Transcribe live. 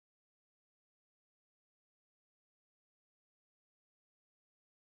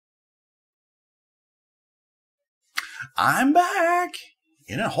I'm back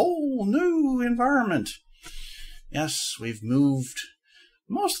in a whole new environment. Yes, we've moved.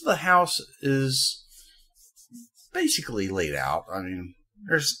 Most of the house is basically laid out. I mean,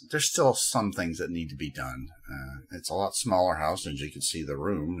 there's still some things that need to be done. It's a lot smaller house. As you can see, the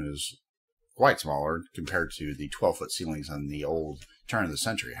room is quite smaller compared to the 12-foot ceilings on the old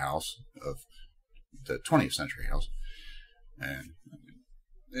turn-of-the-century house of the 20th century house. And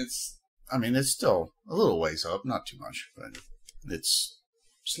it's still a little ways up, not too much, but it's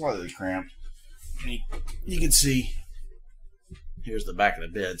slightly cramped. You can see, here's the back of the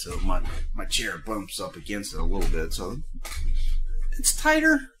bed, so my chair bumps up against it a little bit, so it's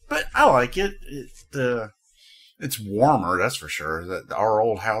tighter, but I like it. It's warmer, that's for sure. Our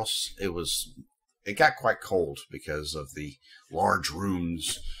old house, it got quite cold because of the large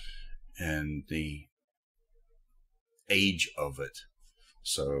rooms and the age of it.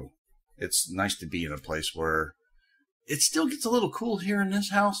 So it's nice to be in a place where it still gets a little cool here in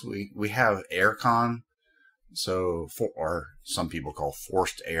this house. We have air con, or some people call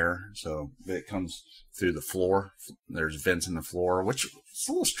forced air. So it comes through the floor. There's vents in the floor, which is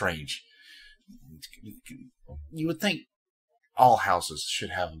a little strange. You would think all houses should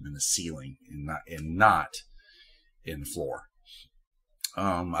have them in the ceiling and not in the floor.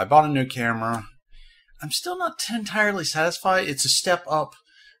 I bought a new camera. I'm still not entirely satisfied. It's a step up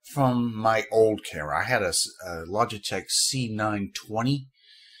from my old camera. I had a Logitech C920,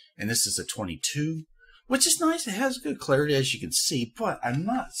 and this is a 22, which is nice. It has good clarity, as you can see, but I'm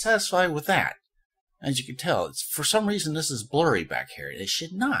not satisfied with that. As you can tell, for some reason this is blurry back here. It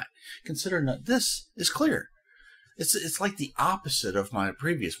should not, considering that this is clear. It's like the opposite of my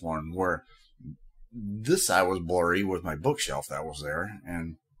previous one, where this side was blurry with my bookshelf that was there,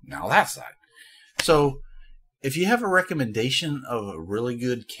 and now that side. So, if you have a recommendation of a really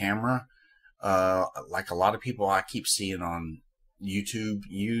good camera, like a lot of people I keep seeing on YouTube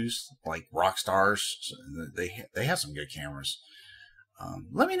use, like rock stars, they have some good cameras.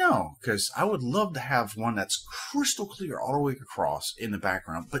 Let me know, because I would love to have one that's crystal clear all the way across in the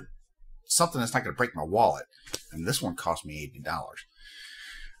background, but something that's not going to break my wallet. And this one cost me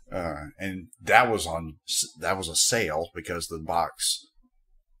 $80. And that was a sale because the box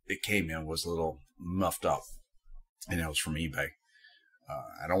it came in was a little muffed up, and it was from eBay.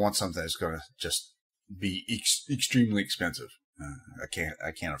 I don't want something that's going to just be extremely expensive. I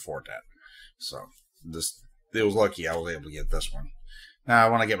can't afford that. So it was lucky I was able to get this one.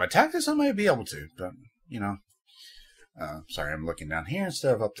 Now, when I get my taxes, I might be able to, but sorry, I'm looking down here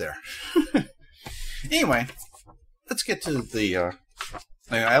instead of up there. Anyway, let's get to the.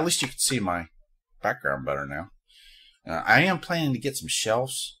 At least you can see my background better now. I am planning to get some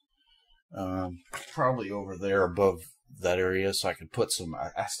shelves, probably over there above that area, so I can put some.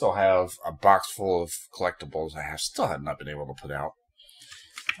 I still have a box full of collectibles I still have not been able to put out.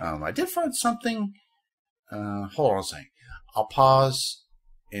 I did find something. Hold on a second. I'll pause,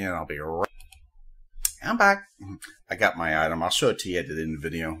 and I'll be right. I'm back. I got my item. I'll show it to you at the end of the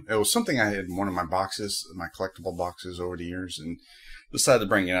video. It was something I had in one of my boxes, my collectible boxes over the years, and decided to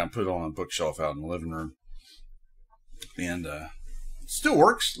bring it out and put it on a bookshelf out in the living room. And it still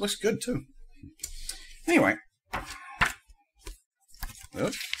works. Looks good, too. Anyway.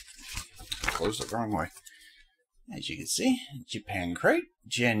 Oops. Closed it the wrong way. As you can see, Japan crate,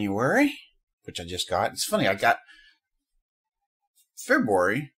 January, which I just got. It's funny, I got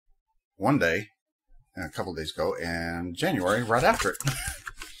February one day, a couple of days ago, and January right after it.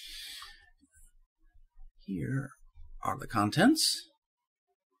 Here are the contents.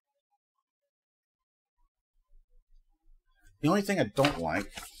 The only thing I don't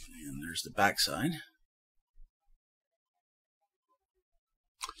like, and there's the back side.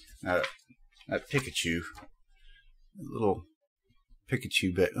 Now, that Pikachu, little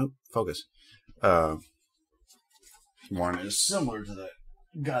Pikachu bit. Oh, focus. One is similar to that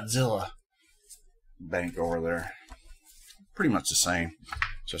Godzilla bank over there. Pretty much the same,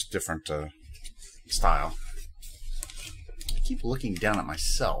 just different style. I keep looking down at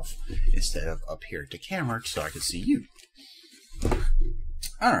myself instead of up here at the camera so I can see you.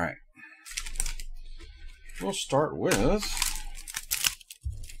 Alright. We'll start with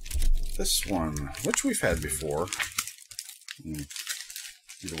this one, which we've had before.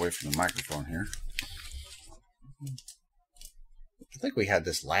 Get away from the microphone here. I think we had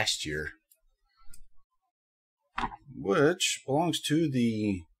this last year, which belongs to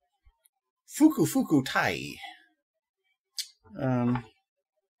the Fuku Tai.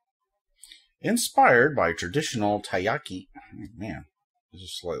 Inspired by traditional taiyaki. Man, this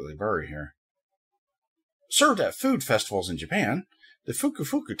is slightly blurry here. Served at food festivals in Japan, The fuku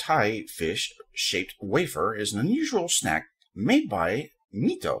fuku tai fish-shaped wafer is an unusual snack made by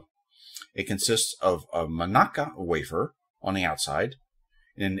Mito. It consists of a manaka wafer on the outside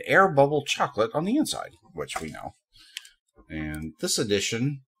and an air bubble chocolate on the inside, which we know. And this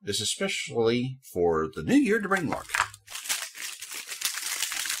edition is especially for the new year to bring luck.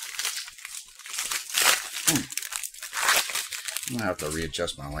 I'm going to have to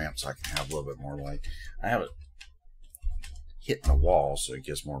readjust my lamp so I can have a little bit more light. I have it hitting the wall so it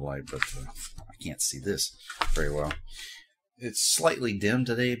gets more light, but I can't see this very well. It's slightly dim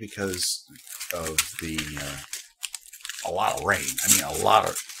today because of the a lot of rain. I mean, a lot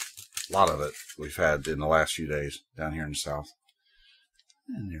of it we've had in the last few days down here in the south.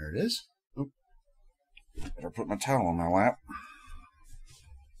 And there it is. Oop. Better put my towel on my lap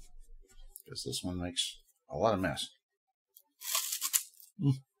because this one makes a lot of mess.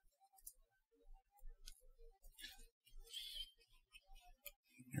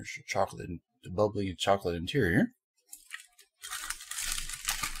 There's your chocolate, the bubbly chocolate interior.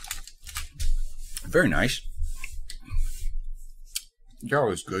 Very nice. They're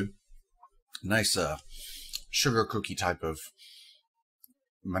always good. Nice sugar cookie type of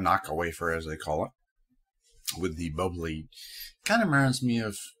manaka wafer, as they call it, with the bubbly. Kind of reminds me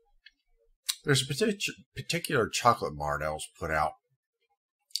of. There's a particular chocolate bar that was put out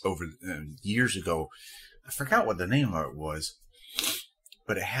over years ago. I forgot what the name of it was,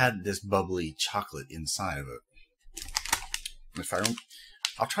 but it had this bubbly chocolate inside of it. If I don't,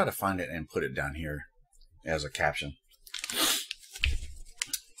 I'll try to find it and put it down here as a caption.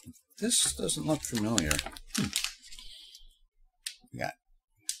 This doesn't look familiar. We got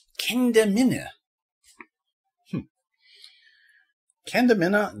Kendamina.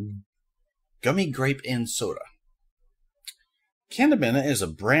 Kendamina Gummy Grape and Soda. Kendamina is a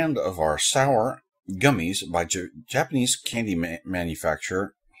brand of our sour gummies by Japanese candy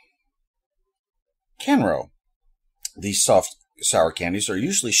manufacturer Kanro. These soft sour candies are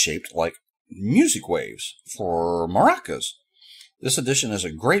usually shaped like music waves for maracas. This edition is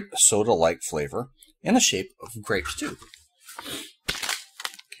a grape soda-like flavor in the shape of grapes too.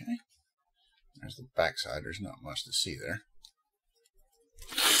 Okay, there's the backside. There's not much to see there.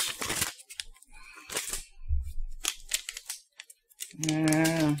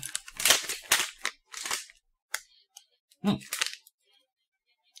 Yeah.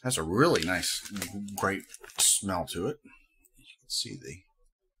 Has a really nice grape smell to it. You can see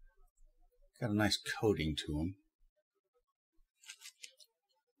got a nice coating to them.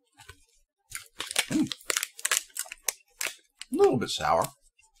 A little bit sour.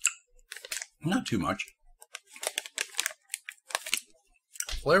 Not too much.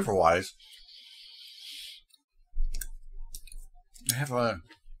 Flavor-wise, they have a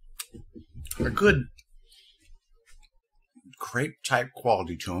good crepe type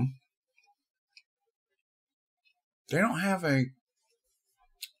quality to them. They don't have their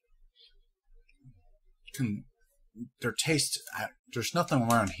taste. There's nothing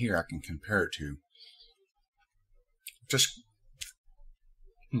around here I can compare it to. Just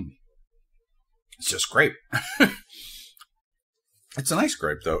it's just grape. It's a nice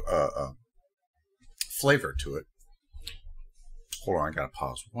grape though. Flavor to it. Hold on, I gotta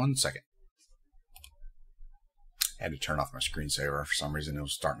pause 1 second. I had to turn off my screensaver. For some reason, it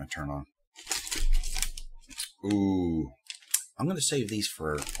was starting to turn on. Ooh. I'm going to save these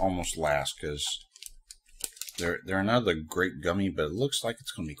for almost last because they're another great gummy, but it looks like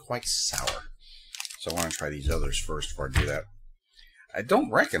it's going to be quite sour. So I want to try these others first before I do that. I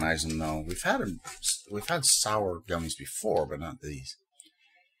don't recognize them though. We've had sour gummies before, but not these.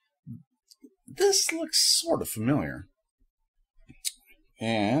 This looks sort of familiar.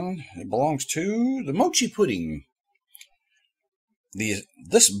 And it belongs to the mochi pudding.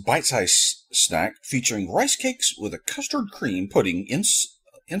 This bite-sized snack featuring rice cakes with a custard cream pudding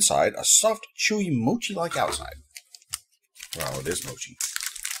inside a soft, chewy mochi-like outside. Well, it is mochi.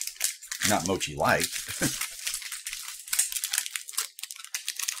 Not mochi-like.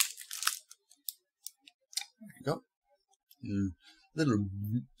 There you go. Little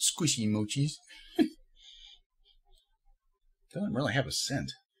squishy mochis. Doesn't really have a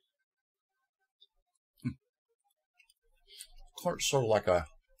scent. Sort of like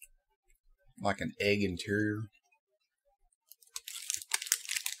an egg interior.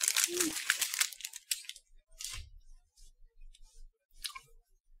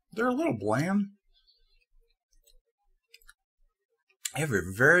 They're a little bland. They have a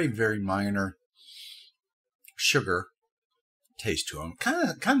very, very minor sugar taste to them.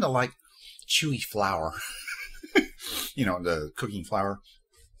 Kind of like chewy flour. You know, the cooking flour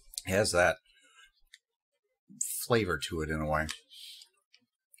has that flavor to it in a way.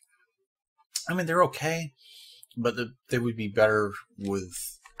 I mean, they're okay, but they would be better with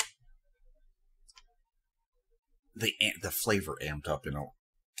the flavor amped up, you know.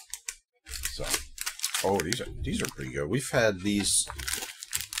 So, oh, these are pretty good. We've had these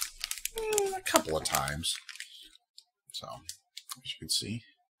a couple of times. So, as you can see,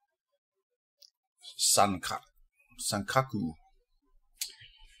 sankaku,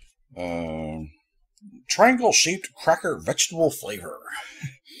 triangle-shaped cracker vegetable flavor.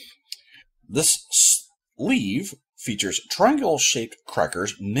 This sleeve features triangle-shaped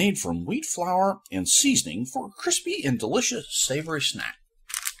crackers made from wheat flour and seasoning for a crispy and delicious savory snack.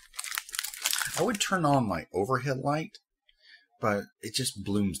 I would turn on my overhead light, but it just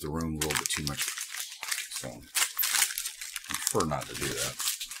blooms the room a little bit too much. So I prefer not to do that.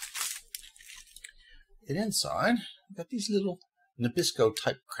 And inside, I've got these little Nabisco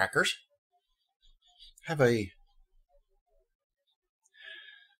type crackers. Have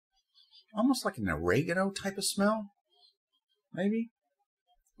almost like an oregano type of smell, maybe.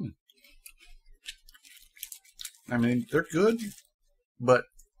 I mean, they're good, but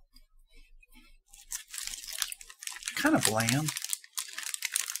kind of bland.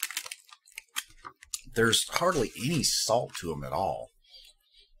 There's hardly any salt to them at all.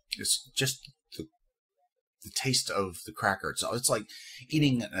 It's just the taste of the cracker. It's like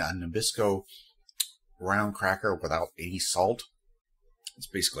eating a Nabisco round cracker without any salt. It's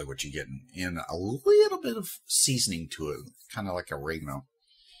basically what you get, in a little bit of seasoning to it, kind of like oregano.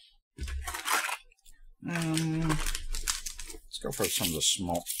 Let's go for some of the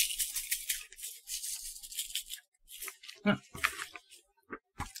small.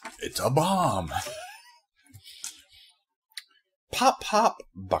 It's a bomb. Pop Pop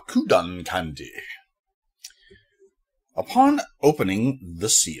Bakudan Candy. Upon opening the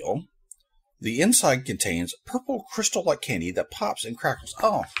seal, the inside contains purple crystal-like candy that pops and crackles.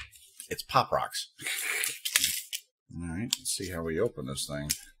 Oh, it's Pop Rocks. All right, let's see how we open this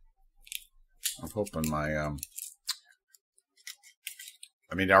thing. I'm hoping my, I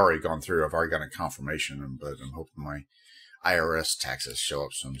mean, I've already gone through. I've already got a confirmation, but I'm hoping my IRS taxes show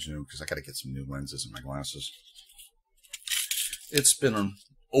up soon because I got to get some new lenses in my glasses. It's been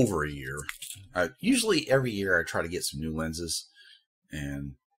over a year. Usually every year I try to get some new lenses,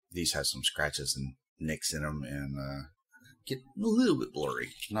 and these have some scratches and nicks in them and get a little bit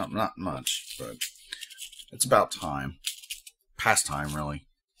blurry. Not much, but it's about time. Past time, really.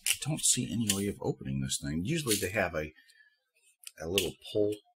 I don't see any way of opening this thing. Usually they have a little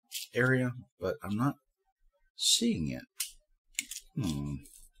pull area, but I'm not seeing it.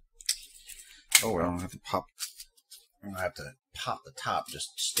 Oh well, I'm gonna have to pop. I'm gonna have to pop the top.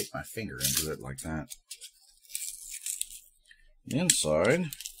 Just stick my finger into it like that.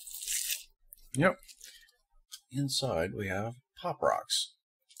 Inside. Yep. Inside we have Pop Rocks.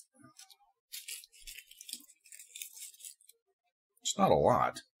 It's not a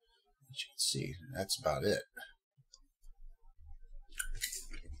lot. As you can see, that's about it.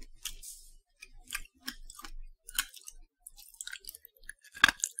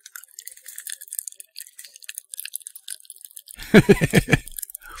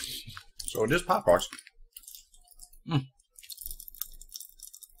 So it is Pop Rocks.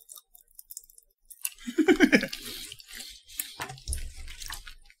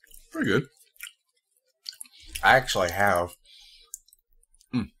 Pretty good. I actually have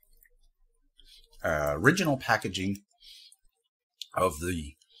original packaging of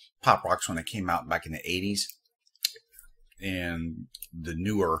the Pop Rocks when it came out back in the 80s, and the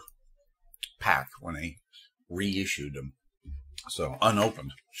newer pack when they reissued them. So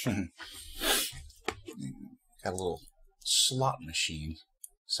unopened. Got a little slot machine.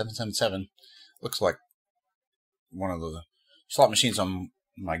 777. Looks like one of the slot machines on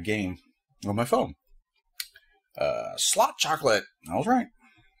my game on my phone. Slot chocolate. I was right.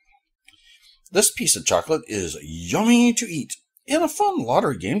 This piece of chocolate is yummy to eat and a fun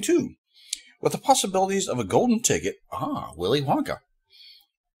lottery game too, with the possibilities of a golden ticket. Willy Wonka.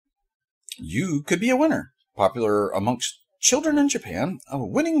 You could be a winner. Popular amongst children in Japan, a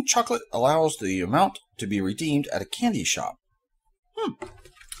winning chocolate allows the amount to be redeemed at a candy shop.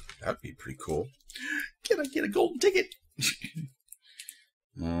 That'd be pretty cool. Can I get a golden ticket?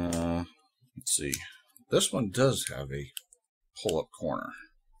 Let's see. This one does have a pull-up corner.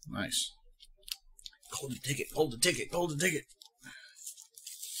 Nice. Golden ticket, golden ticket, golden ticket.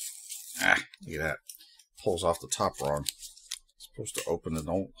 Look at that. Pulls off the top wrong. It's supposed to open the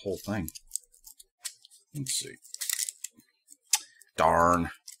whole thing. Let's see.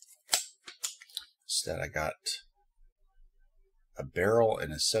 Darn. Instead I got a barrel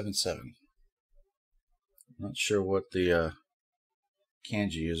and a 7.7. Not sure what the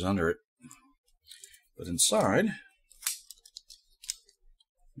kanji is under it. But inside,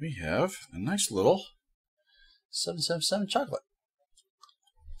 we have a nice little 777 chocolate.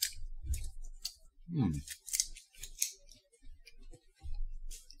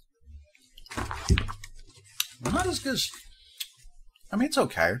 Not as good as, I mean, it's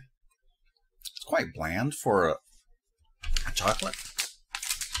okay. It's quite bland for a chocolate.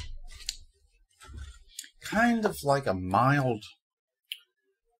 Kind of like a mild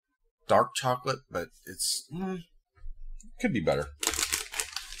dark chocolate, but it's could be better.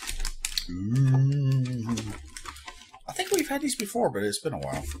 I think we've had these before, but it's been a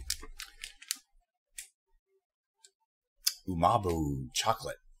while. Umabu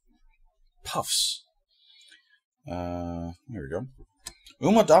chocolate puffs. Here we go.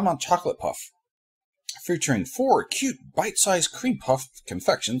 Umadama chocolate puff, featuring 4 cute bite-sized cream puff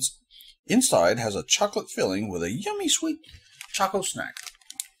confections. Inside has a chocolate filling with a yummy sweet choco snack.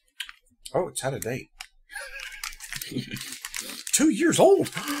 Oh, it's out of date. 2 years old.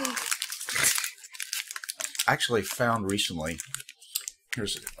 Actually found recently.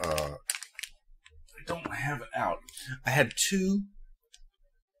 Here's I don't have it out. I had 2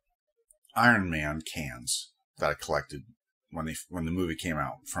 Iron Man cans that I collected when the movie came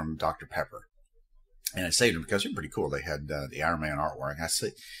out from Dr. Pepper, and I saved them because they're pretty cool. They had the Iron Man artwork.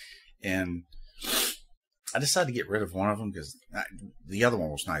 And I decided to get rid of one of them because the other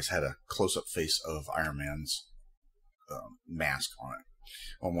one was nice. It had a close-up face of Iron Man's mask on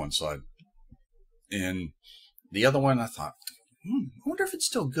it on one side, and the other one I thought, I wonder if it's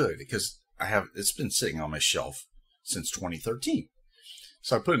still good, because it's been sitting on my shelf since 2013.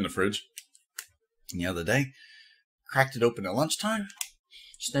 So I put it in the fridge. And the other day, cracked it open at lunchtime,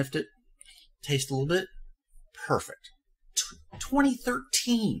 sniffed it, tasted a little bit, perfect.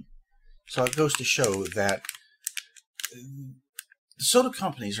 2013. So it goes to show that soda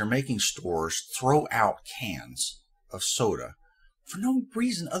companies are making stores throw out cans of soda for no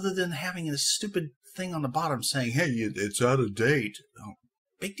reason other than having a stupid thing on the bottom saying, hey, it's out of date. Oh,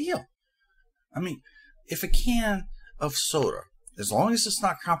 big deal. I mean, if a can of soda, as long as it's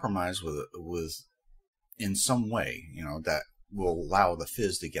not compromised with in some way, that will allow the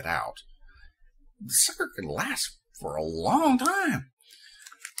fizz to get out, the sucker can last for a long time.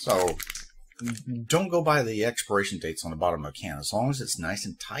 So don't go by the expiration dates on the bottom of a can. As long as it's nice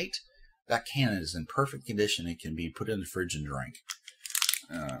and tight, that can is in perfect condition. It can be put in the fridge and drink.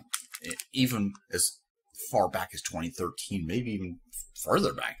 Even as far back as 2013, maybe even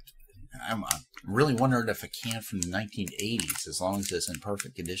further back. I'm really wondering if a can from the 1980s, as long as it's in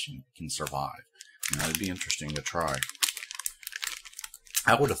perfect condition, can survive. It'd be interesting to try.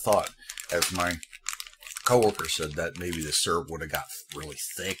 I would have thought, as my coworker said, that maybe the syrup would have got really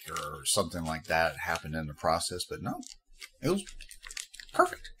thick or something like that happened in the process, but no, it was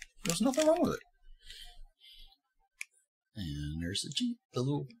perfect. There was nothing wrong with it. And there's the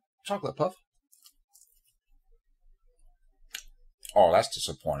little chocolate puff. Oh, that's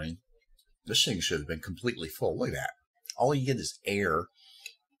disappointing. This thing should have been completely full. Look at that. All you get is air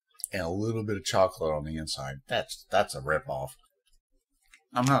and a little bit of chocolate on the inside. That's a ripoff.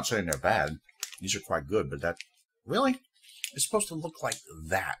 I'm not saying they're bad. These are quite good, but that really, it's supposed to look like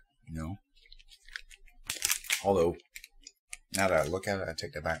that, Although, now that I look at it, I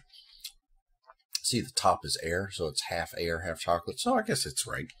take that back. See, the top is air, so it's half air, half chocolate. So I guess it's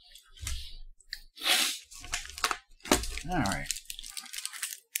right. All right.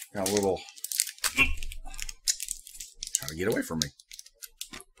 Got a little, trying to get away from me.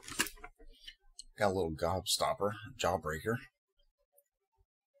 Got a little gobstopper, jawbreaker,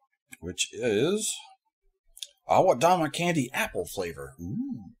 which is Awadama Candy Apple Flavor.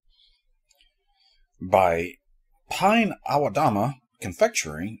 Ooh. By Pine Awadama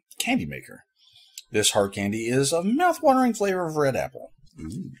Confectionery Candy Maker. This hard candy is a mouth-watering flavor of red apple.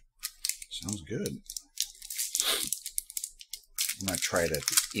 Ooh. Sounds good. I might try it at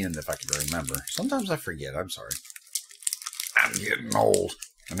the end if I can remember. Sometimes I forget. I'm sorry. I'm getting old.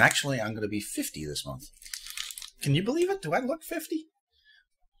 And actually, I'm going to be 50 this month. Can you believe it? Do I look 50? It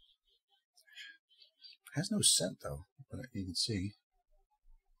has no scent, though. But you can see.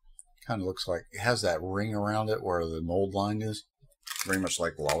 Kind of looks like it has that ring around it where the mold line is. Very much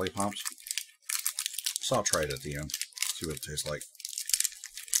like lollipops. So I'll try it at the end. See what it tastes like.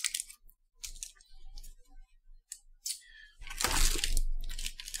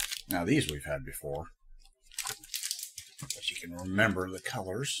 Now these we've had before, but you can remember the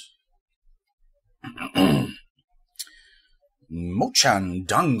colors. Mochan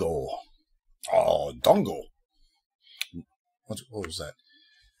Dango. Oh, Dango. What was that?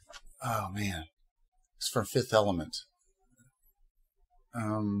 Oh man, it's from Fifth Element.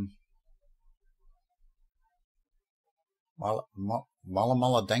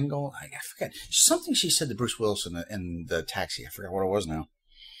 Mala Dango? I forget. Something she said to Bruce Willis in the taxi. I forgot what it was now.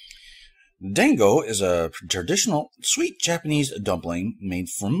 Dango is a traditional sweet Japanese dumpling made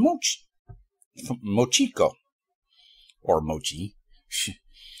from mochiko, or mochi.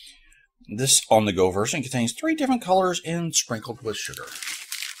 This on-the-go version contains 3 different colors and sprinkled with sugar.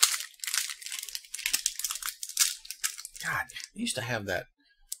 God, I used to have that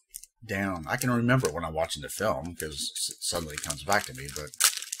down. I can remember it when I'm watching the film because suddenly it comes back to me. But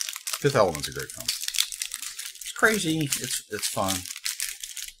Fifth Element's a great film. It's crazy. It's fun.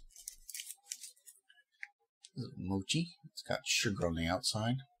 Mochi. It's got sugar on the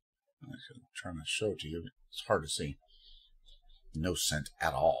outside. I'm trying to show it to you. It's hard to see. No scent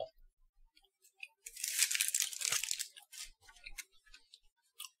at all.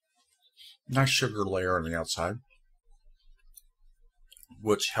 Nice sugar layer on the outside,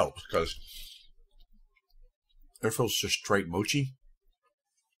 which helps because if it was just straight mochi,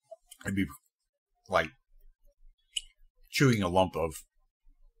 it'd be like chewing a lump of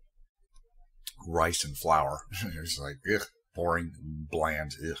rice and flour. It's like, ugh, boring,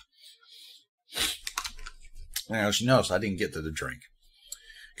 bland, ugh. Now, as you notice, I didn't get to the drink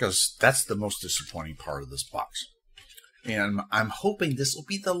because that's the most disappointing part of this box. And I'm hoping this will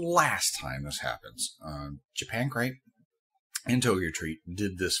be the last time this happens. Japan Grape and Tokyo Treat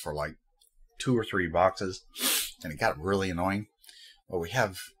did this for like 2 or 3 boxes, and it got really annoying. Well, we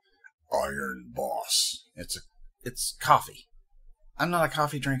have Iron Boss. It's coffee. I'm not a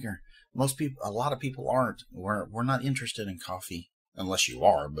coffee drinker. Most people, a lot of people aren't. We're not interested in coffee unless you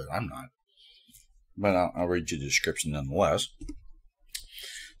are, but I'm not. But I'll read you the description nonetheless.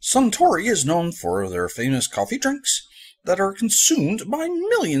 Suntory is known for their famous coffee drinks that are consumed by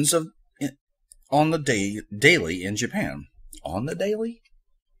millions on the daily in Japan. On the daily?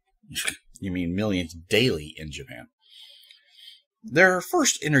 You mean millions daily in Japan. Their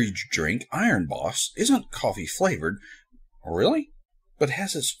first energy drink, Iron Boss, isn't coffee flavored, really, but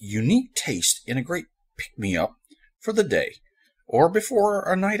has its unique taste and a great pick-me-up for the day or before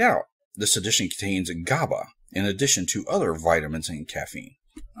a night out. This edition contains GABA in addition to other vitamins and caffeine.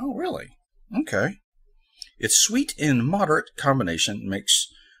 Oh, really? Okay. Its sweet and moderate combination makes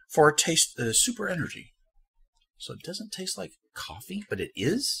for a taste that is super energy. So it doesn't taste like coffee, but it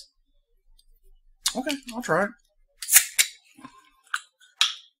is? Okay, I'll try it.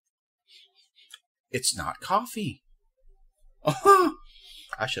 It's not coffee. Uh-huh.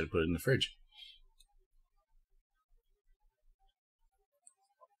 I should have put it in the fridge.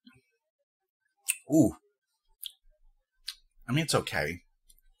 Ooh. I mean, it's okay.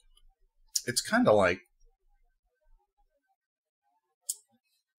 It's kind of like...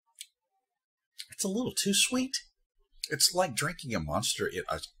 It's a little too sweet. It's like drinking a Monster,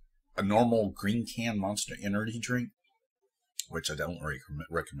 a normal green can Monster energy drink, which I don't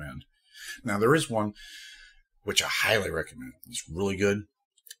recommend. Now, there is one which I highly recommend. It's really good.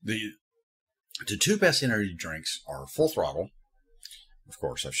 The 2 best energy drinks are Full Throttle. Of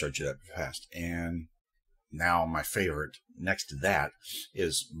course, I've showed you that past. And now my favorite next to that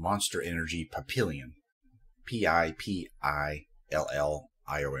is Monster Energy Papillion. Pipillion.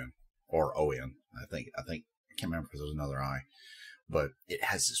 Or O-N. I can't remember because there's another I. But it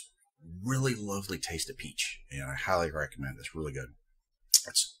has this really lovely taste of peach. And I highly recommend it. It's really good.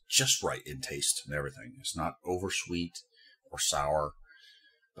 It's just right in taste and everything. It's not over sweet or sour.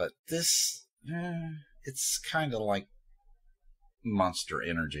 But this, it's kind of like Monster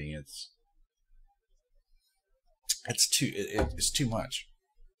Energy. It's too much.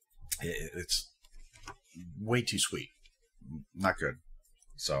 It's way too sweet. Not good.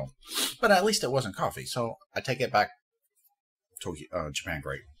 So, but at least it wasn't coffee. So I take it back. Japan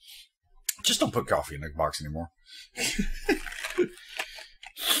Grape. Just don't put coffee in the box anymore.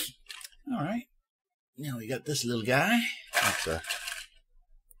 All right. Now we got this little guy. That's a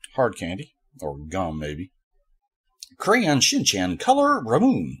hard candy or gum, maybe. Crayon Shin-chan Color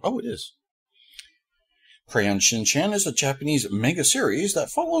Ramoon. Oh, it is. Crayon Shin-chan is a Japanese manga series that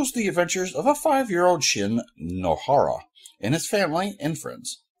follows the adventures of a 5-year-old Shin Nohara and his family and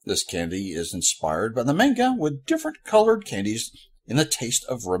friends. This candy is inspired by the manga with different colored candies in the taste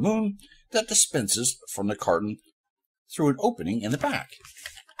of Ramoon that dispenses from the carton through an opening in the back.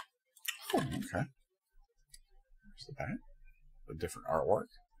 Oh, okay. There's the back. A different artwork.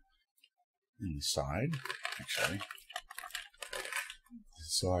 In the side, actually.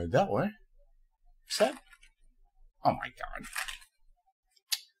 Side that way. What's that? Oh my God.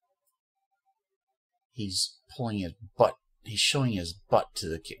 He's pulling his butt. He's showing his butt to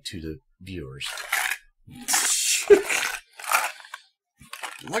the viewers.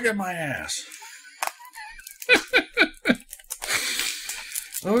 Look at my ass.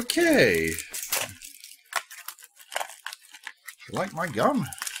 Okay. You like my gum?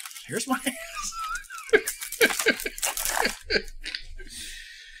 Here's my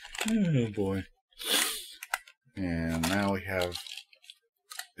oh boy. And now we have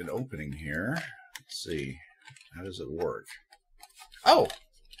an opening here. Let's see. How does it work? Oh!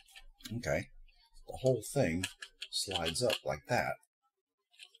 Okay. The whole thing slides up like that.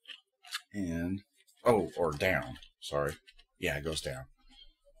 And, oh, or down. Sorry. Yeah, it goes down.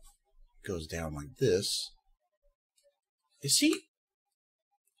 It goes down like this. Is he?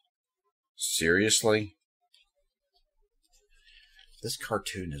 Seriously? This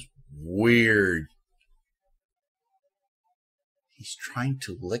cartoon is weird. He's trying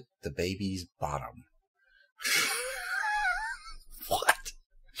to lick the baby's bottom. What?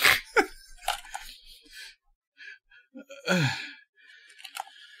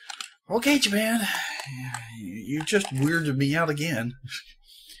 Okay, Japan. You just weirded me out again.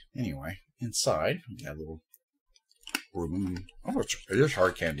 Anyway, inside, we got a little room. Oh, it is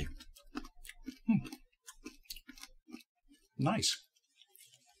hard candy. Nice.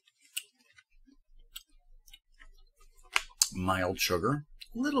 Mild sugar,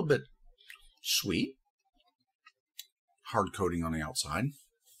 a little bit sweet. Hard coating on the outside.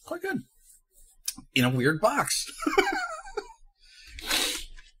 Quite good. In a weird box.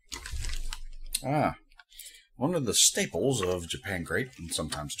 One of the staples of Japan Grape and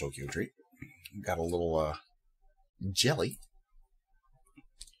sometimes Tokyo Treat. Got a little jelly,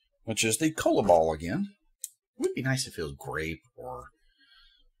 which is the cola ball again. It would be nice if it was grape or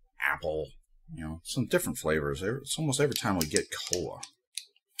apple, you know, some different flavors. It's almost every time we get cola.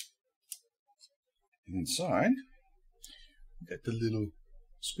 And inside, we got the little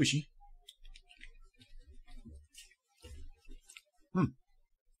squishy.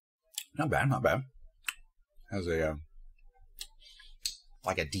 Not bad, not bad. Has a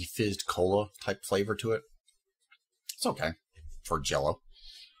like a defizzed cola type flavor to it. It's okay for Jello.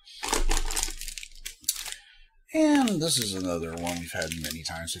 And this is another one we've had many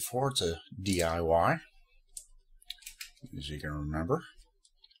times before. It's a DIY, as you can remember,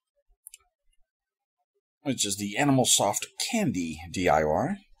 which is the Animal Soft Candy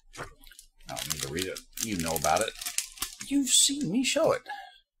DIY. I don't need to read it. You know about it. You've seen me show it.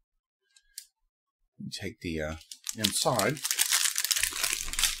 You take the inside,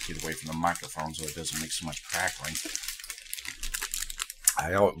 get away from the microphone so it doesn't make so much crackling.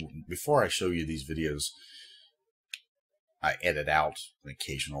 Before I show you these videos, I edit out an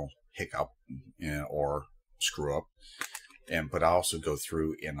occasional hiccup or screw up, but I also go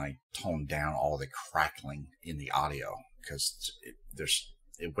through and I tone down all the crackling in the audio because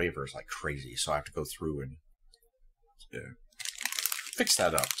it wavers like crazy. So I have to go through and fix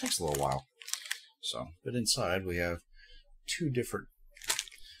that up. It takes a little while. So, but inside we have two different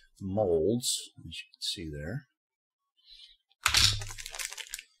molds, as you can see there.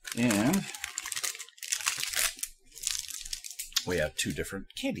 And we have two different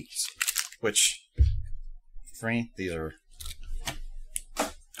candies, which, frankly, these are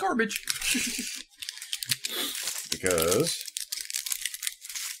garbage. Because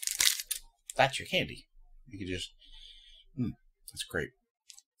that's your candy. You can just, that's great.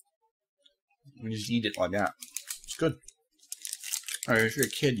 You just eat it like that. It's good. All right, if you're a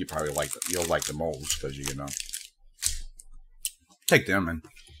kid, you probably you'll like the molds because you know, take them and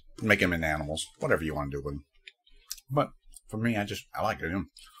make them into animals, whatever you want to do with them. But for me, I like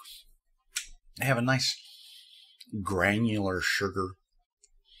them. They have a nice granular sugar,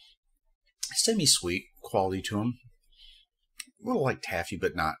 semi-sweet quality to them. A little like taffy,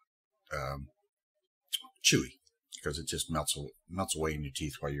 but not chewy because it just melts away in your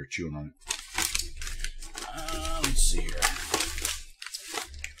teeth while you're chewing on it. Let's see here.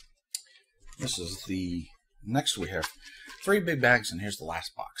 This is the next. We have 3 big bags, and here's the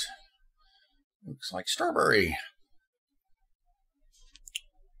last box. Looks like strawberry,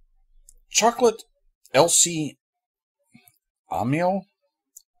 chocolate, LC Amio,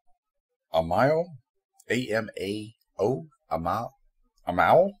 Amao,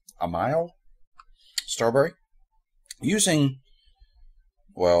 strawberry. Using,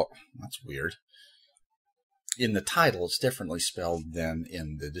 well, that's weird. In the title, it's differently spelled than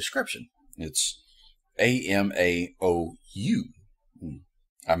in the description. It's A-M-A-O-U.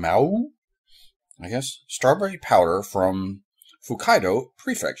 Amao, I guess. Strawberry powder from Fukkaido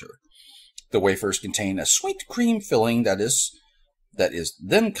Prefecture. The wafers contain a sweet cream filling that is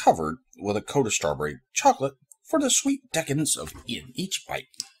then covered with a coat of strawberry chocolate for the sweet decadence in each bite.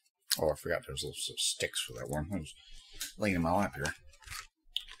 Oh, I forgot there's little sticks for that one. I was laying in my lap here.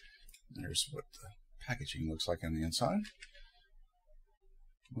 There's what the packaging looks like on the inside.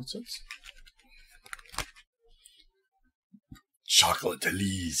 What's this? Chocolate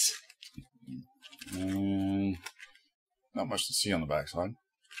Delise. Not much to see on the backside.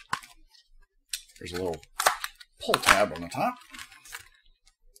 There's a little pull tab on the top,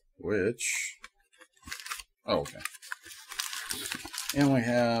 which, oh, okay. And we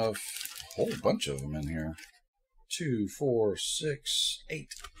have a whole bunch of them in here. 2, 4, 6,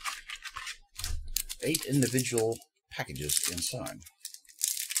 8. 8 individual packages inside.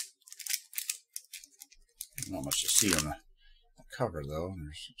 Not much to see on the cover, though.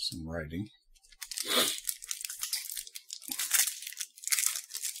 There's some writing.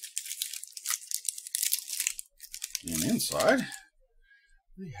 And inside,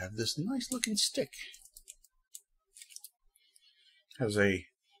 we have this nice looking stick. Has a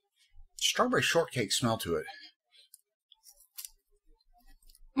strawberry shortcake smell to it.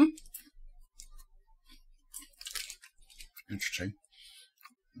 Interesting.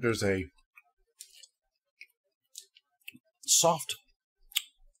 There's a soft,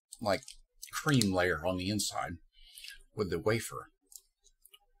 like, cream layer on the inside with the wafer.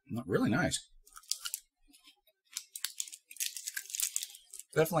 Really nice.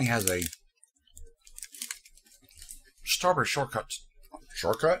 Definitely has a strawberry shortcut?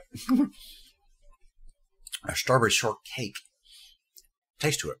 A strawberry shortcake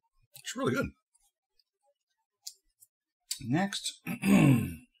taste to it. It's really good. Next,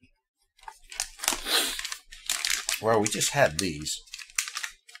 well, we just had these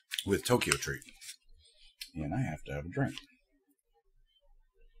with Tokyo Treat, and I have to have a drink.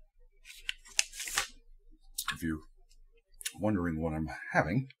 If you're wondering what I'm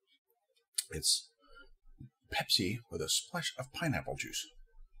having, it's Pepsi with a splash of pineapple juice.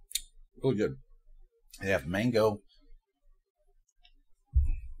 Really good. They have mango,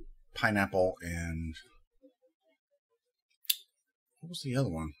 pineapple, and what was the other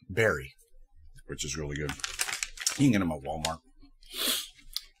one? Berry, which is really good. You can get them at Walmart.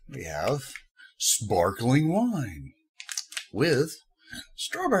 We have sparkling wine with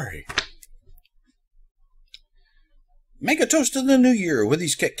strawberry. Make a toast to the new year with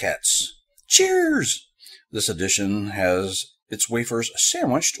these Kit Kats. Cheers! This edition has its wafers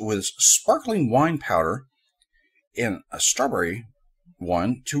sandwiched with sparkling wine powder in a strawberry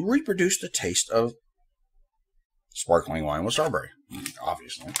one to reproduce the taste of sparkling wine with strawberry,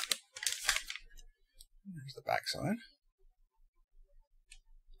 obviously. There's the back side.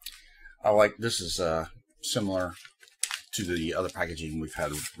 I like, this is similar to the other packaging we've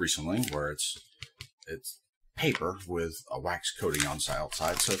had recently, where it's paper with a wax coating on the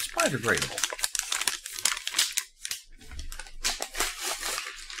outside, so it's biodegradable.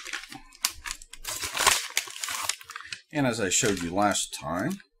 And as I showed you last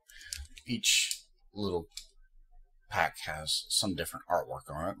time, each little pack has some different artwork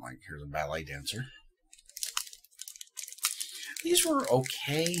on it. Like, here's a ballet dancer. These were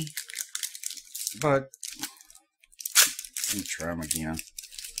okay, but let me try them again.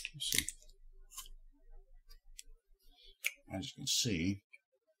 Let's see. As you can see,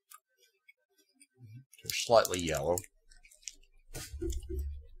 they're slightly yellow.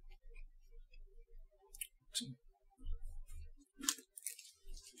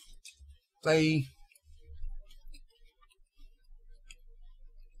 They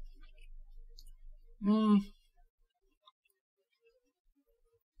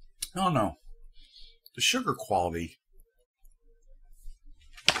I don't know. The sugar quality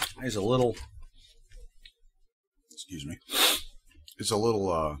is a little, excuse me, it's a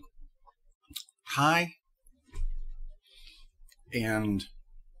little high, and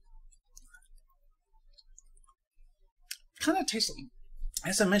kind of tastes,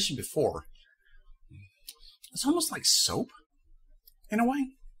 as I mentioned before, it's almost like soap in a way.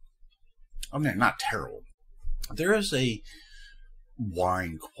 I mean, not terrible. There is a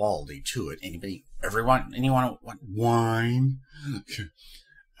wine quality to it. Anyone want wine?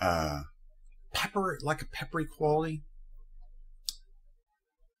 Pepper, like a peppery quality.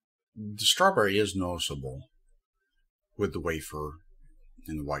 The strawberry is noticeable with the wafer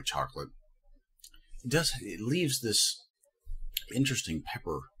and the white chocolate. It leaves this interesting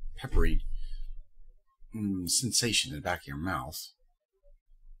peppery sensation in the back of your mouth.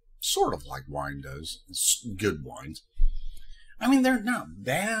 Sort of like wine does. It's good wines. I mean, they're not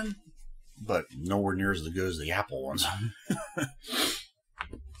bad, but nowhere near as good as the apple ones.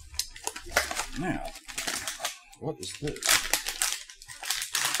 Now, what is this?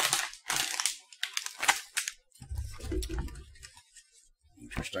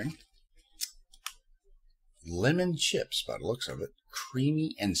 Interesting. Lemon chips, by the looks of it.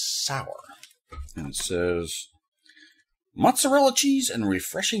 Creamy and sour. And it says, Mozzarella cheese and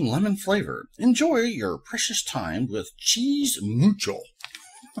refreshing lemon flavor. Enjoy your precious time with cheese mucho.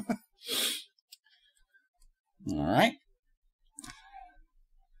 All right.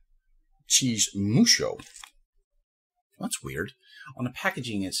 Cheese mucho. That's weird. On the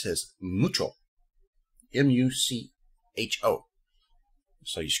packaging it says mucho. M-U-C-H-O.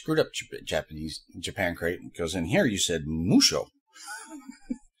 So you screwed up Japan crate, because in here you said musho.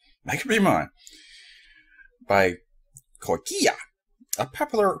 Make up your mind. By Koikiya, a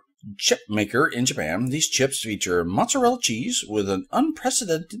popular chip maker in Japan. These chips feature mozzarella cheese with an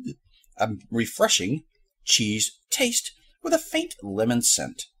unprecedented, refreshing cheese taste with a faint lemon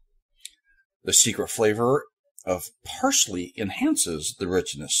scent. The secret flavor of parsley enhances the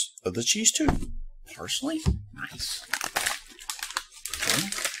richness of the cheese too. Parsley? Nice. Okay.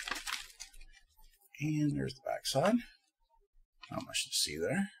 And there's the back side. Not much to see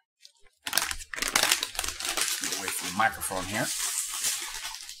there. Get away from the microphone here.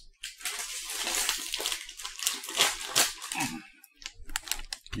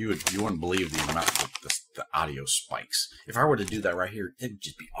 You wouldn't believe the amount of the audio spikes. If I were to do that right here, it'd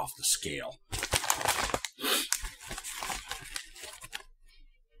just be off the scale.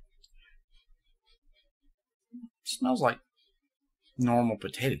 Smells like normal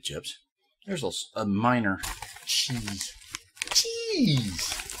potato chips. There's a minor cheese.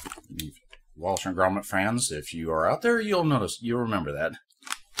 Walsh and Gromit fans, if you are out there, you'll remember that.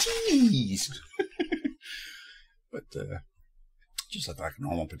 Cheese! But, just look like a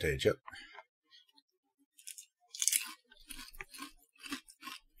normal potato chip.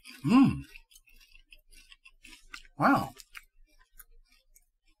 Wow.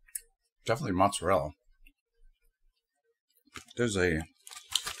 Definitely mozzarella.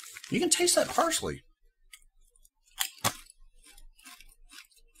 You can taste that parsley.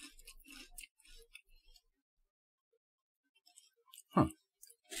 Huh.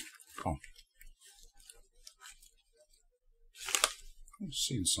 Oh. I'm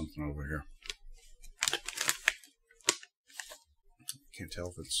seeing something over here. Can't tell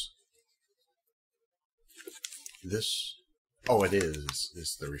if it's this. Oh, it is.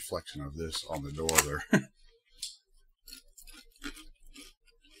 It's the reflection of this on the door there.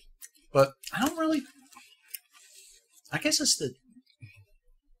 But I don't really... I guess it's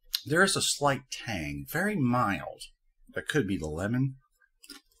there is a slight tang. Very mild. That could be the lemon.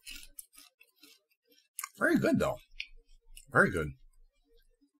 Very good, though. Very good.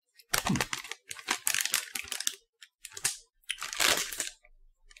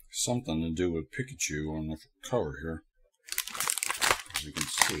 Something to do with Pikachu on the cover here. As you can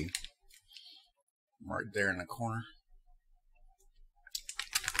see. Right there in the corner.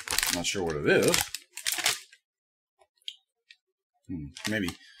 Not sure what it is. Maybe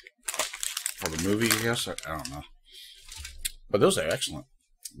for the movie, I guess. I don't know. But those are excellent.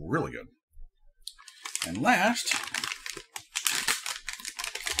 Really good. And last,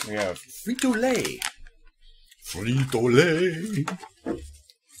 we have Frito-Lay. Frito-Lay.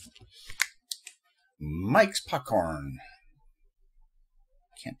 Mike's Popcorn.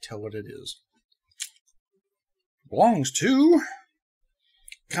 Can't tell what it is. Belongs to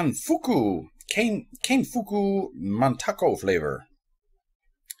Kanfuku Mantako flavor.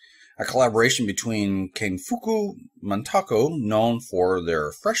 A collaboration between Kanfuku Mantako, known for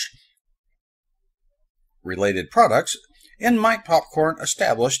their fresh related products, and Mike Popcorn,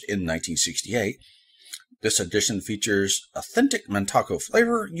 established in 1968. This edition features authentic Mantako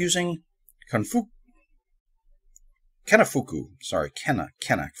flavor using Kanafuku's.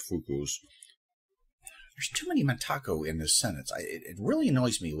 There's too many Mantako in this sentence. It really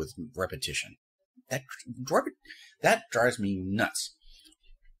annoys me with repetition. That drives me nuts.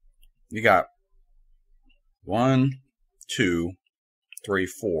 You got 1, 2, 3,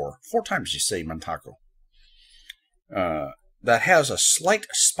 4. 4 times you say Mantako. That has a slight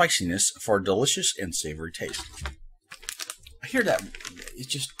spiciness for a delicious and savory taste. I hear that.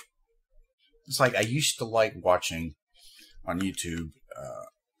 It's like I used to like watching on YouTube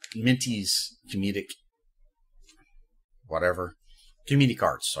Minty's comedic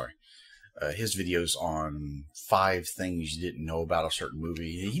arts, sorry. His videos on 5 things you didn't know about a certain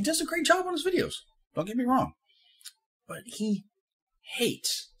movie. He does a great job on his videos. Don't get me wrong. But he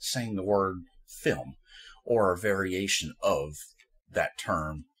hates saying the word film or a variation of that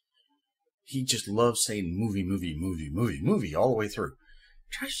term. He just loves saying movie all the way through.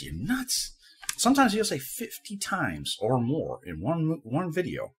 It drives you nuts. Sometimes he'll say 50 times or more in one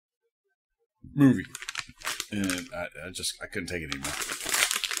video. Movie. And I couldn't take it anymore.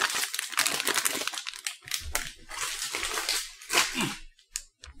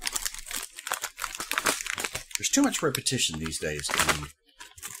 There's too much repetition these days in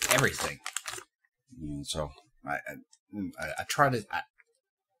everything. So I try to.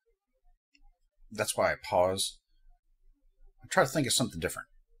 That's why I pause. I try to think of something different.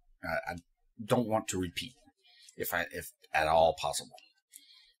 I don't want to repeat, if at all possible.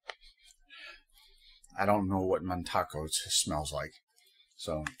 I don't know what Mantaco smells like,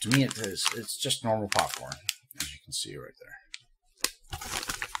 so to me it's just normal popcorn, as you can see right there.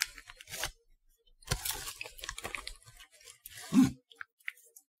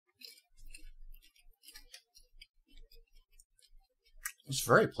 It's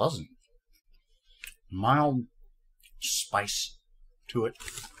very pleasant. Mild spice to it.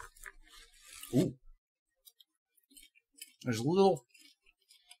 Ooh. There's a little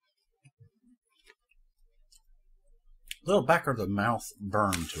back of the mouth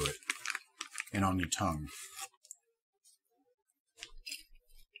burn to it and on your tongue.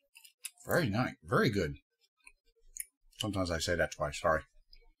 Very nice. Very good. Sometimes I say that twice. Sorry.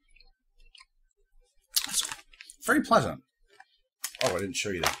 It's very pleasant. Oh, I didn't show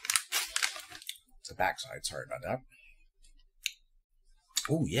you the backside. Sorry about that.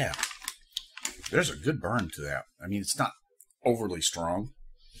 Oh, yeah. There's a good burn to that. I mean, it's not overly strong,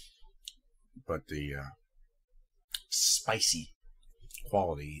 but the spicy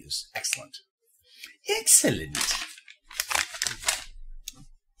quality is excellent. Excellent.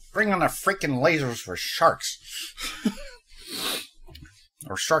 Bring on the freaking lasers for sharks.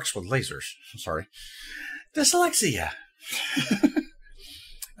 Or sharks with lasers. Sorry. Dyslexia.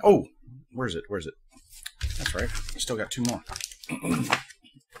 Oh, where's it? Where's it? That's right. Still got two more.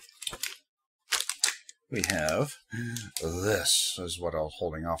 We have this is what I was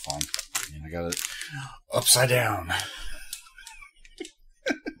holding off on. And I got it upside down.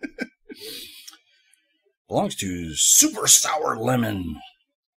 Belongs to Super Sour Lemon.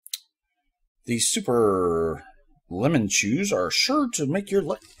 These super lemon chews are sure to make your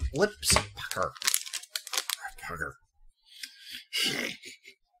lips pucker.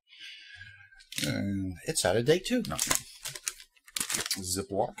 And it's out of date too. No.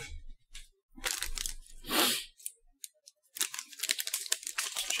 Ziploc.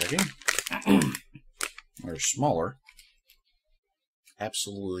 Checking. They're smaller.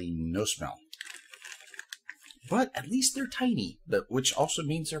 Absolutely no smell. But at least they're tiny, which also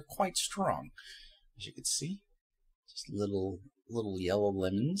means they're quite strong. As you can see, just little yellow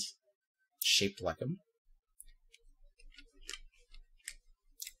lemons shaped like them.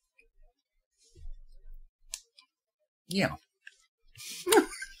 Yeah.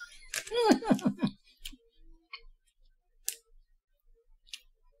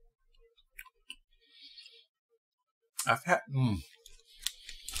 I've had.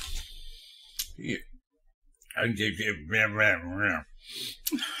 Yeah.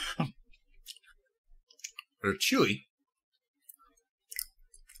 They're chewy,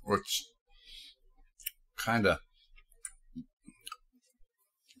 which kind of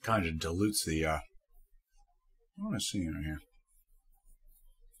dilutes the. I want to see in here.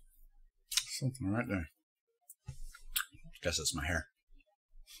 Something right there. Guess it's my hair.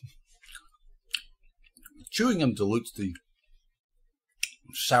 Chewing them dilutes the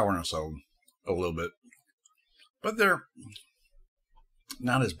sourness of them a little bit, but they're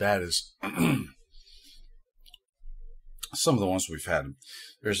not as bad as some of the ones we've had.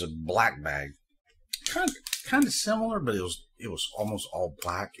 There's a black bag, kind of similar, but it was almost all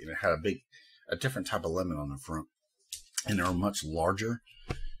black, and it had a different type of lemon on the front, and they were much larger,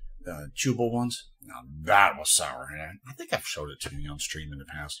 chewable ones. Now that was sour, and I think I've showed it to you on stream in the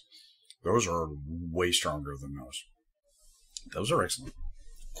past. Those are way stronger than those. Those are excellent,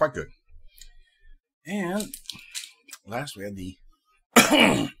 quite good. And last we had the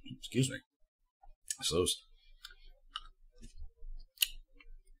excuse me. So those.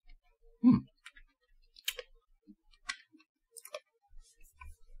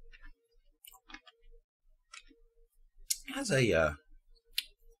 It has a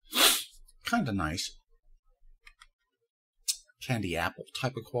kind of nice candy apple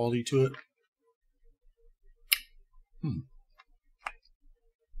type of quality to it.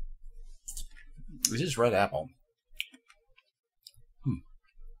 This is red apple.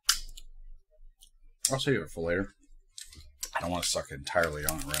 I'll save it for later. I don't want to suck entirely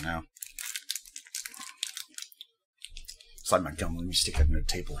on it right now. It's like my gum. Let me stick it in the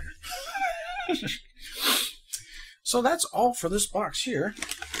table here. So that's all for this box here.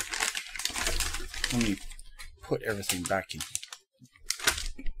 Let me put everything back in.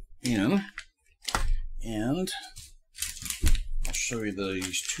 And I'll show you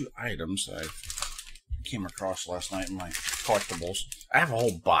these two items that I came across last night in my collectibles. I have a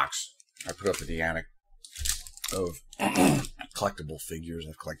whole box I put up in the attic of collectible figures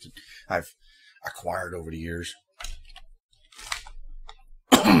I've acquired over the years.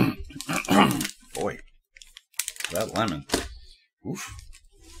 Boy, that lemon. Oof.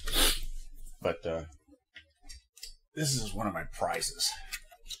 But this is one of my prizes.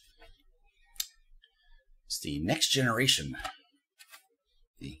 It's the Next Generation,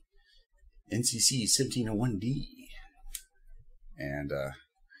 the NCC 1701D, and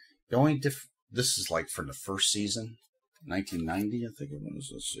the only this is like from the first season, 1990, I think it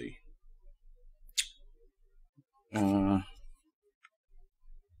was. Let's see.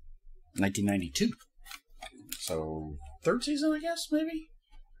 1992. So third season, I guess, maybe.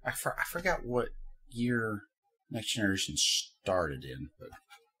 I forgot what year Next Generation started in, but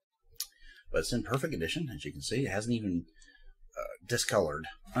it's in perfect condition, as you can see. It hasn't even discolored.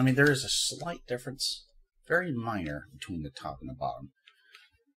 I mean, there is a slight difference, very minor, between the top and the bottom,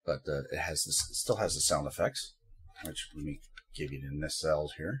 but it still has the sound effects, which let me give you the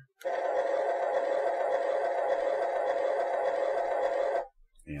nacelles here.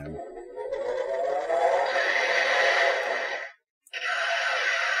 And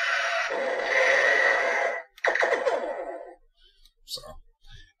so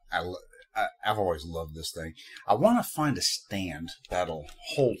I've always loved this thing. I want to find a stand that'll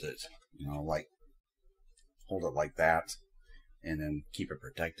hold it, you know, like hold it like that, and then keep it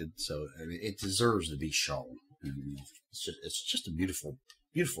protected. So I mean, it deserves to be shown. And it's just a beautiful,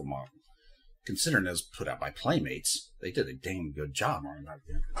 beautiful model. Considering it was put out by Playmates, they did a dang good job on it.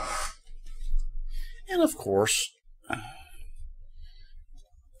 And of course,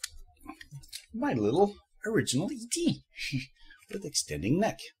 my little original ET with extending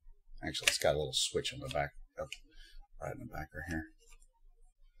neck. Actually, it's got a little switch on the back, right in the back right here.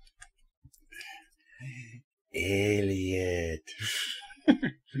 Elliot.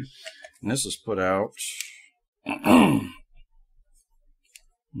 And this is put out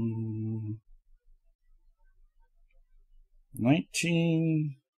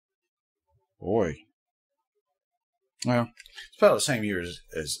 19. Well, it's about the same year as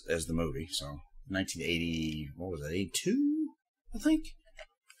the movie, so 1980. What was it? 82, I think.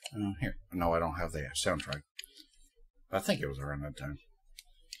 Here, no, I don't have the soundtrack. I think it was around that time.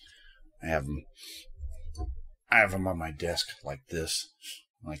 I have them on my desk like this,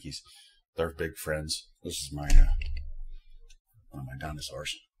 like they're big friends. This is my one of my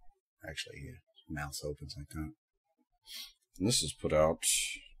dinosaurs. Actually, his mouth opens like that. And this is put out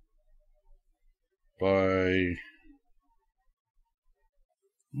by,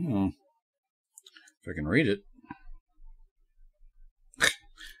 if I can read it.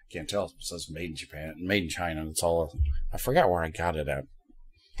 Can't tell. It says made in Japan, made in China. It's all. I forgot where I got it at.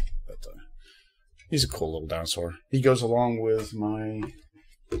 But he's a cool little dinosaur. He goes along with my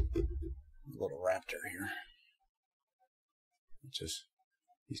little raptor here.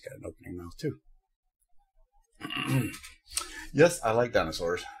 He's got an opening mouth too. Yes, I like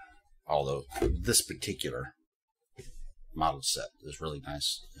dinosaurs. Although this particular model set is really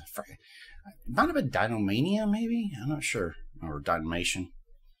nice. It might have been Dinomania, maybe. I'm not sure, or Dinomation.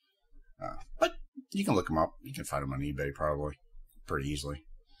 But you can look them up. You can find them on eBay probably pretty easily.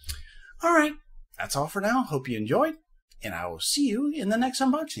 All right, that's all for now. Hope you enjoyed, and I will see you in the next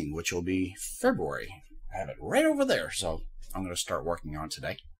unboxing, which will be February. I have it right over there, so I'm going to start working on it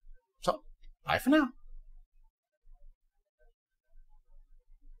today. So, bye for now.